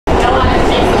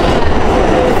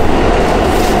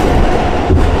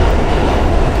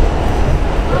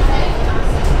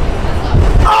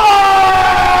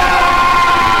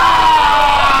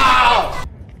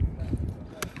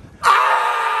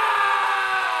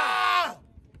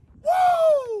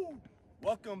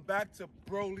welcome back to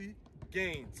Broly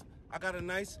Gains. I got a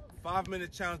nice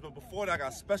 5-minute challenge, but before that, I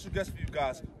got a special guest for you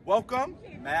guys. Welcome,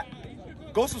 Matt.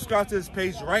 Go subscribe to this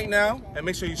page right now and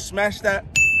make sure you smash that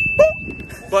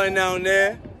button down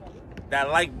there, that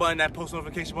like button, that post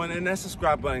notification button, and that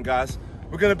subscribe button, guys.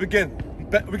 We're gonna begin.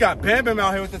 We got Bam Bam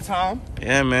out here with the time.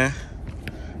 Yeah, man.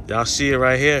 Y'all see it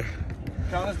right here.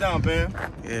 Count us down, Bam.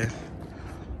 Yeah.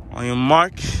 On your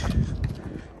mark.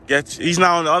 He's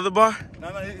not on the other bar? No,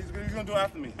 he's gonna do it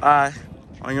after me. All right.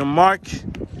 On your mark.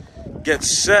 Get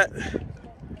set.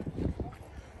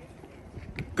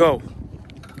 Go.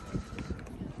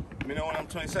 Let me know when I'm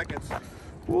 20 seconds.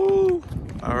 Woo.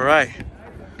 All right.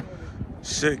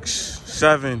 6,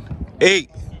 7, 8,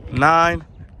 9,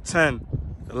 10,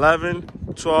 11,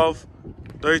 12,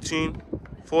 13,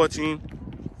 14,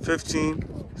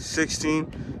 15,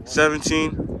 16,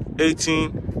 17,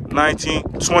 18, 19,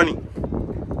 20.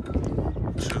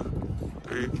 2,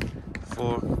 3,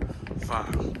 4,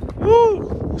 5.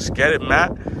 Woo! Let's get it,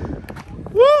 Matt.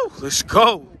 Woo! Let's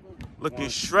go. Looking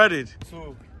shredded.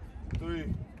 2,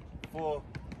 3, 4,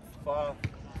 5,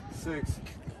 6,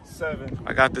 7.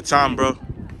 I got the time, bro.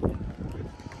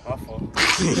 My fault.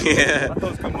 Yeah. I thought it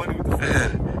was good money with the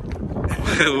phone.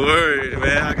 Word,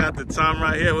 man. I got the time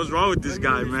right here. What's wrong with this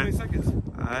guy, man? 20 seconds.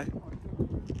 All right.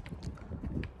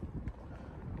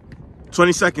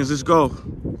 20 seconds. Let's go.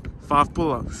 5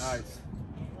 pull-ups. Nice.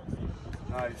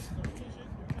 Nice.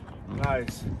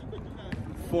 Nice.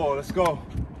 4. Let's go.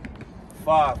 5.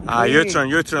 All right, your turn.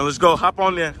 Your turn. Let's go. Hop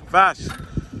on there. Fast.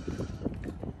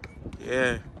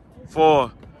 Yeah.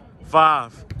 4,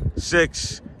 5,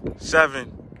 6,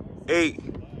 7,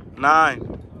 8,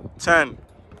 9, 10,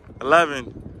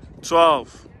 11,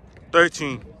 12,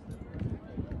 13,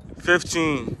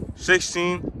 15,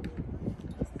 16,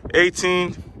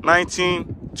 18,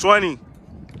 19, 20.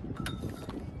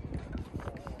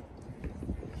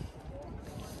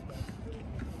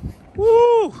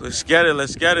 Woo! Let's get it.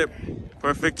 Let's get it.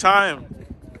 Perfect time.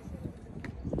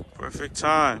 Perfect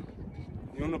time.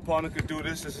 You and the partner could do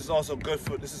this. This is also good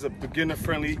for, this is a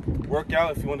beginner-friendly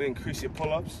workout if you want to increase your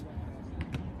pull-ups.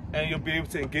 And you'll be able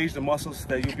to engage the muscles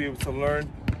that you'll be able to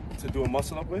learn to do a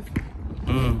muscle-up with.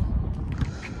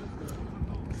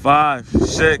 5,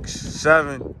 6,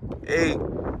 7, 8,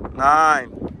 9,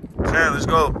 10. Let's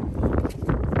go.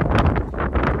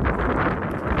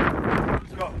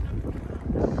 Let's go.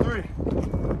 3.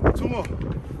 2 more.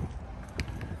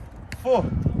 4.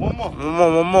 1 more.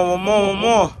 One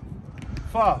more.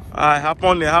 5. All right, hop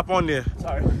on there. Hop on there.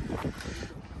 Sorry.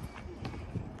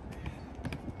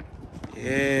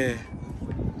 Yeah.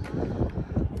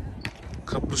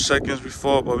 Couple seconds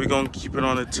before, but we're going to keep it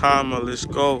on the timer. Let's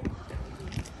go.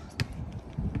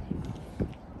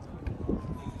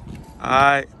 All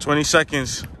right, 20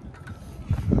 seconds.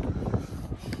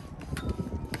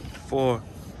 4,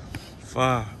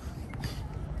 5.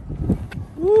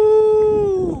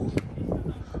 Woo!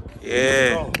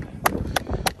 Yeah.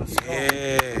 Let's go.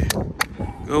 Yeah.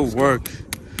 Good work.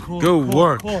 Core, Good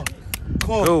work. Core.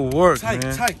 Good work, tight,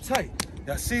 man. Tight.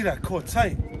 Y'all see that? Core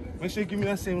tight. Make sure you give me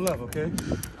that same love, okay?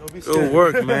 Don't be scared. Good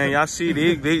work, man. Y'all see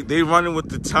they running with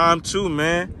the time too,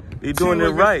 man. They doing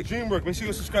Teamwork, it right. Dream work. Make sure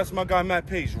you subscribe to my guy Matt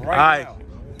page All right right, now.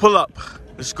 pull up.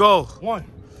 Let's go. 1.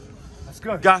 That's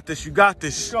good. You got this. You got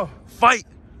this. Let's go. Fight.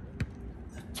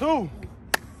 2. You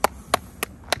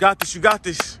got this. You got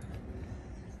this.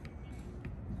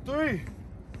 3.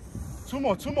 2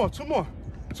 more. 4.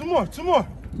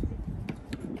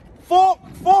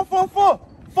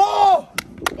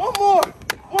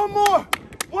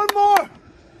 1 more.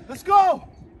 Let's go.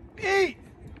 Eat.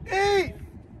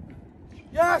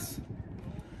 Yes.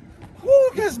 Woo,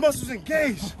 get his muscles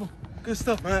engaged. Good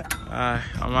stuff, man. All right,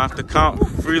 I'm gonna have to count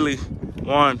freely.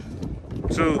 1,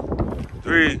 2,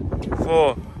 3,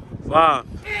 4, 5,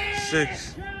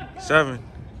 6, 7,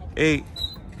 8,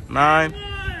 9,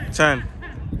 10,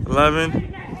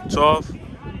 11, 12,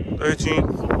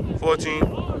 13,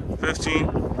 14,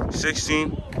 15,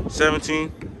 16,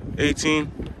 17,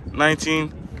 18,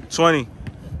 19, 20.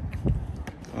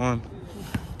 1,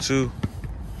 2,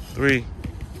 3,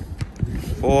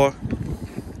 4,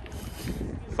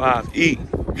 5. Eat.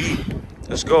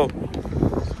 Let's go.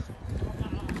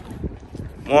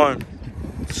 1,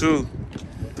 2,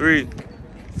 3,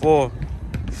 4,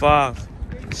 5,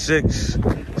 6,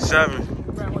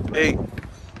 7, 8,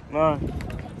 9,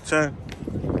 10,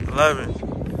 11,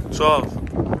 12,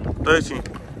 13,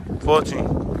 14,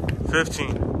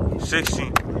 15,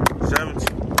 16, 17,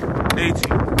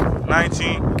 18,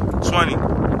 19, 20.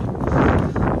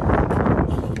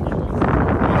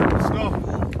 Let's go.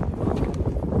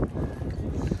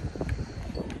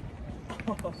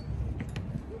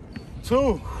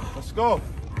 2. Let's go.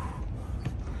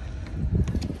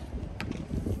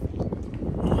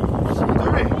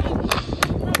 3.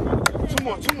 2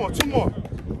 more.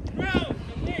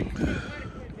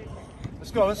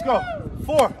 Let's go.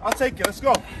 4. I'll take it. Let's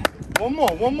go. One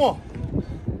more.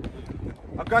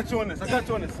 I got you on this.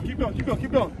 Keep going.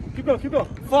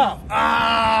 5.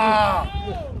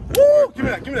 Ah! Woo! Give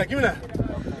me that.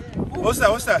 What's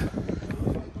that?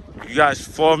 You guys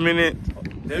 4 minute.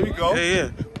 There we go. Yeah.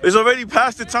 It's already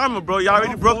past the timer, bro. Y'all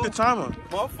already broke the timer.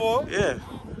 4. Yeah.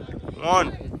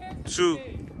 1, 2,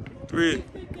 3,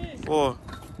 4,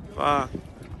 5,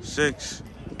 6,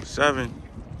 7,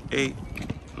 8,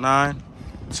 9,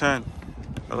 10,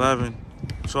 11,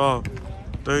 12,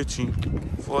 13,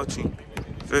 14,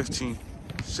 15,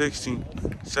 16,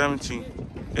 17,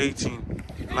 18,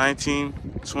 19,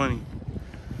 20.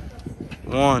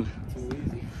 1,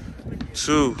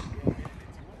 2,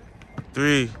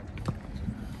 3,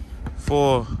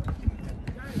 4,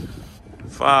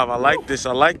 5. I like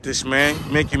this, man.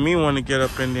 Making me want to get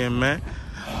up in there, man.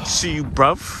 I see you,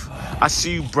 bruv.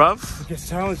 It gets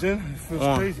challenging. It feels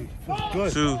 1, crazy. It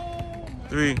feels good. 2,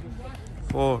 3,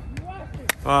 4,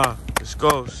 5. Let's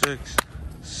go. 6,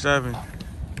 7,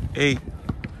 8,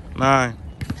 9,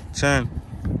 10,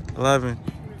 11,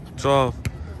 12,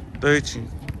 13,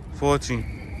 14,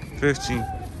 15,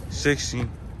 16,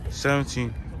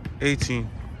 17, 18,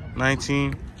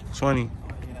 19, 20. You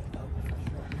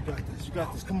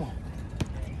got this. Come on.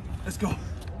 Let's go.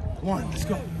 1. Let's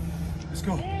go.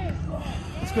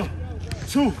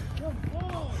 2.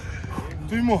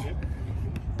 3 more.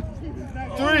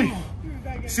 3.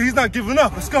 See, he's not giving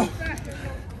up. Let's go.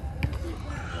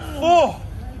 4.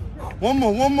 One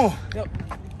more. Yep.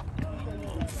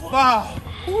 5.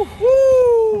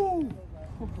 Woo!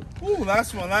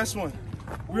 Last one.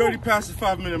 We already passed the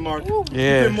 5-minute mark. Yeah.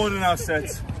 We did more than our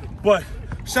sets. But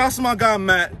shout out to my guy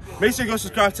Matt. Make sure you go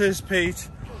subscribe to his page.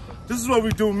 This is what we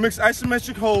do: mix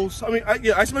isometric holds.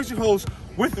 Isometric holds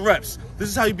with reps. This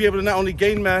is how you be able to not only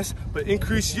gain mass, but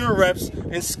increase your reps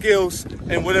and skills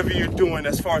and whatever you're doing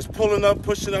as far as pulling up,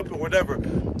 pushing up, or whatever.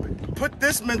 Put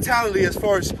this mentality as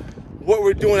far as what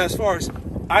we're doing as far as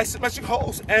isometric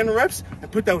holds and reps,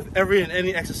 and put that with every and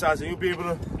any exercise, and you'll be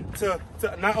able to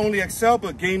not only excel,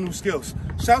 but gain new skills.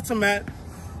 Shout out to Matt.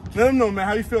 Let him know, man,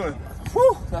 how you feeling?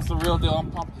 Whew, that's the real deal.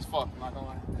 I'm pumped as fuck, I'm not gonna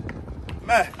lie.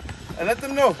 Matt, and let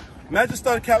them know. Matt just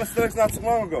started calisthenics not too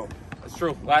long ago. That's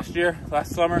true. Last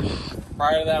summer,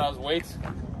 prior to that, I was weights.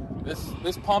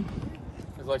 This pump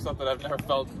is like something I've never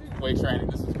felt weight training.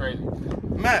 This is crazy.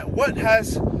 Matt, what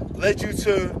has led you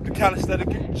to the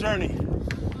calisthenic journey?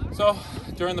 So,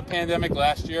 during the pandemic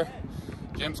last year,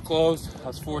 gyms closed. I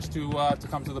was forced to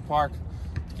come to the park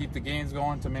to keep the gains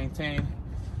going, to maintain,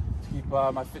 to keep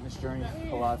my fitness journey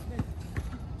alive.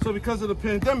 So because of the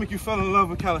pandemic, you fell in love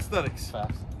with calisthenics.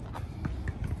 Fast.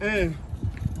 And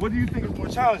what do you think is more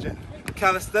challenging,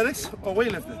 calisthenics or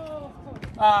weightlifting?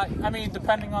 I mean,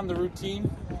 depending on the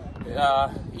routine,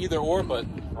 either or, but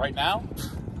right now,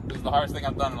 this is the hardest thing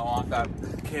I've done in a long time.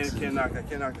 Can't knock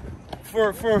that.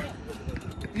 For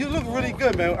you look really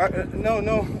good, man.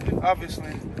 No,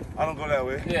 obviously, I don't go that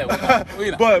way. Yeah, we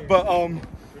know.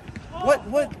 But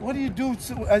what do you do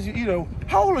as you eat?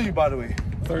 How old are you, by the way?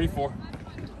 34.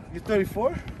 You're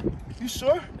 34? You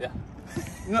sure? Yeah.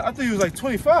 No, I thought you was like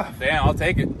 25. Damn, I'll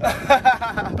take it.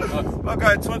 My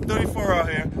guy, 34 out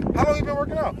here. How long you been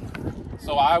working out?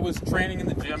 So I was training in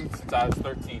the gym since I was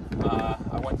 13.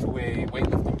 I went to a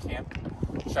weightlifting camp.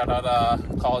 Shout out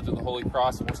College of the Holy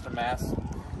Cross in Worcester, Mass.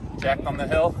 Jacked on the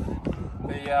hill.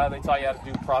 They taught you how to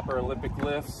do proper Olympic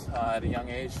lifts at a young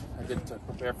age. I did it to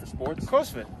prepare for sports.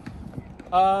 CrossFit?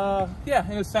 Yeah,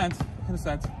 in a sense.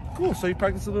 Cool, so you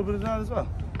practice a little bit of that as well?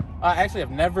 Actually, I've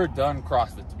never done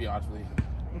CrossFit, to be honest with you.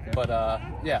 Okay. But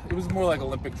yeah, it was more like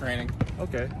Olympic training.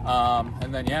 Okay.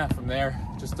 And then yeah, from there,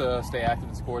 just to stay active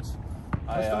in sports,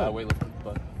 I weightlifted.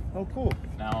 But oh, cool.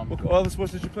 Now what other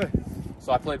sports did you play?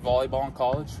 So I played volleyball in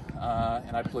college,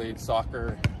 and I played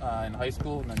soccer in high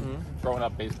school, and then growing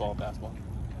up, baseball and basketball.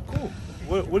 Cool.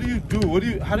 What do you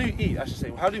do? How do you eat? I should say.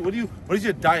 What is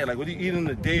your diet like? What do you eat in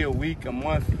a day, a week, a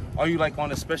month? Are you like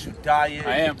on a special diet?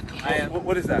 I am.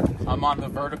 What is that? I'm on the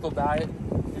vertical diet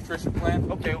nutrition plan.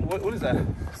 Okay. What is that?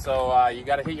 So you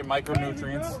got to hit your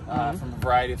micronutrients from a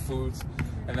variety of foods,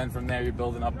 and then from there you're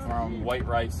building up from white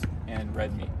rice and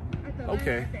red meat.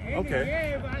 Okay.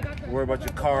 Worry about your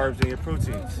carbs and your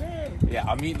proteins. Yeah,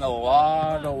 I'm eating a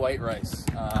lot of white rice.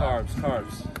 Carbs.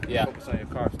 Yeah. Focus on your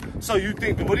carbs. So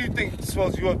what do you think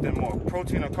swells you up then more,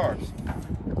 protein or carbs?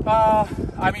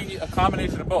 I mean, a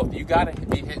combination of both. You got to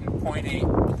be hitting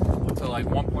 0.8 to like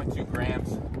 1.2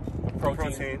 grams of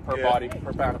protein per yeah. body,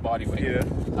 per pound of body weight,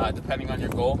 Yeah. depending on your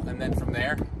goal. And then from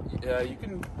there, you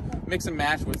can mix and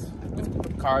match with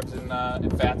carbs and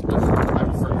fats, but I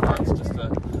prefer carbs just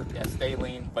to stay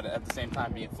lean, but at the same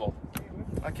time being full.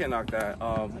 I can't knock that.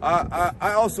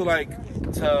 I also like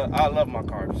to. I love my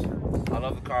carbs. I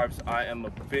love the carbs. I am a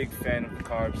big fan of the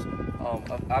carbs.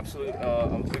 I'm absolutely.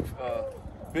 I'm a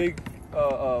big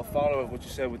follower of what you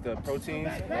said with the proteins.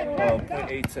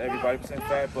 0.8 to every body percent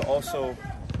fat, but also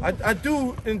I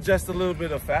do ingest a little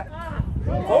bit of fat,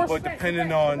 but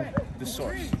depending on the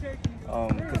source.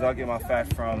 Because I'll get my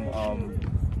fat from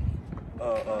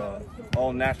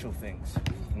all natural things,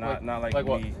 not like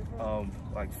meat,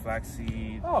 like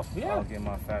flaxseed. Oh yeah. I'll get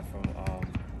my fat from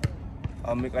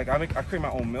I create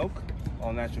my own milk,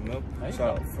 all natural milk.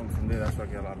 So from there, that's where I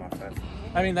get a lot of my fat from.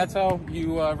 I mean, that's how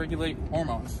you regulate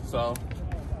hormones. So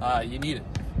you need it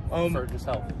for just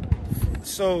health.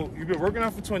 So you've been working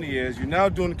out for 20 years. You're now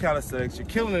doing the calisthenics. You're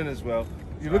killing it as well.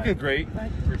 You're looking great.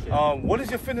 Appreciate it. What is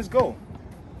your fitness goal?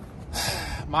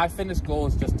 My fitness goal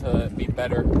is just to be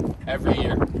better every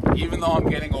year. Even though I'm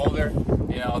getting older,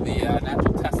 the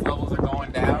natural test levels are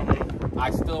going down,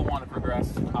 I still want to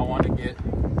progress. I want to get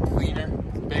cleaner,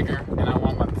 bigger, and I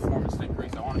want my performance to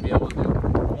increase. I want to be able to do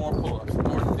more pull-ups,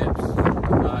 more dips,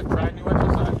 try new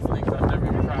exercises, things I've never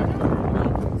even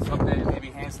tried. Someday maybe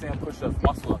handstand push-ups,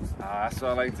 muscle-ups. That's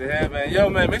what I like to hear, man. Yo,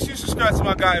 man, make sure you subscribe to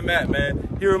my guy, Matt,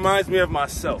 man. He reminds me of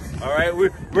myself, all right?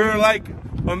 We're like...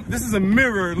 this is a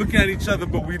mirror looking at each other,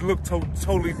 but we look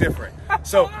totally different.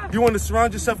 So you want to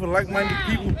surround yourself with like-minded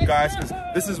people, guys, because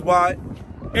this is why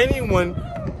anyone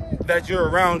that you're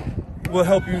around will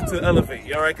help you to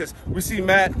elevate, all right? Because we see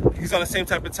Matt, he's on the same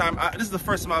type of time. This is the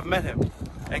first time I've met him.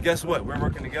 And guess what? We're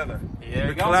working together.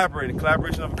 We're collaborating.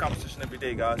 Collaboration over competition every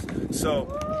day, guys. So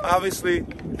obviously,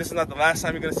 this is not the last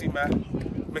time you're going to see Matt.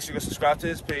 Make sure you subscribe to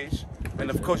his page.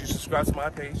 And of course, you subscribe to my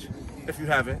page if you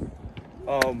haven't.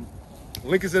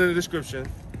 Link is in the description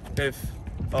if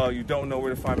you don't know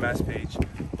where to find Matt's page.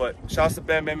 But shouts to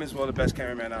Bam Bam as well, the best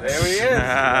cameraman out there. There he is.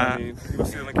 I mean, you will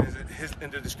see the link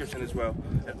in the description as well.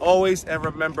 And always, and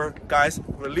remember, guys,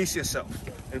 release yourself.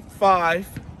 In 5,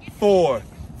 4,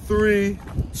 3,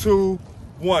 2,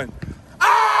 1.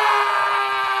 Ah!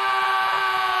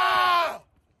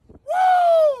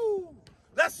 Woo!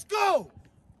 Let's go!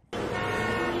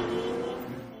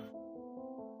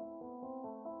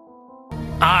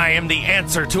 I am the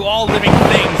answer to all living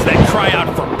things that cry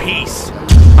out for peace.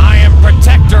 I am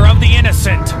protector of the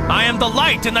innocent. I am the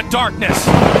light in the darkness.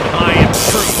 I am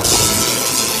truth.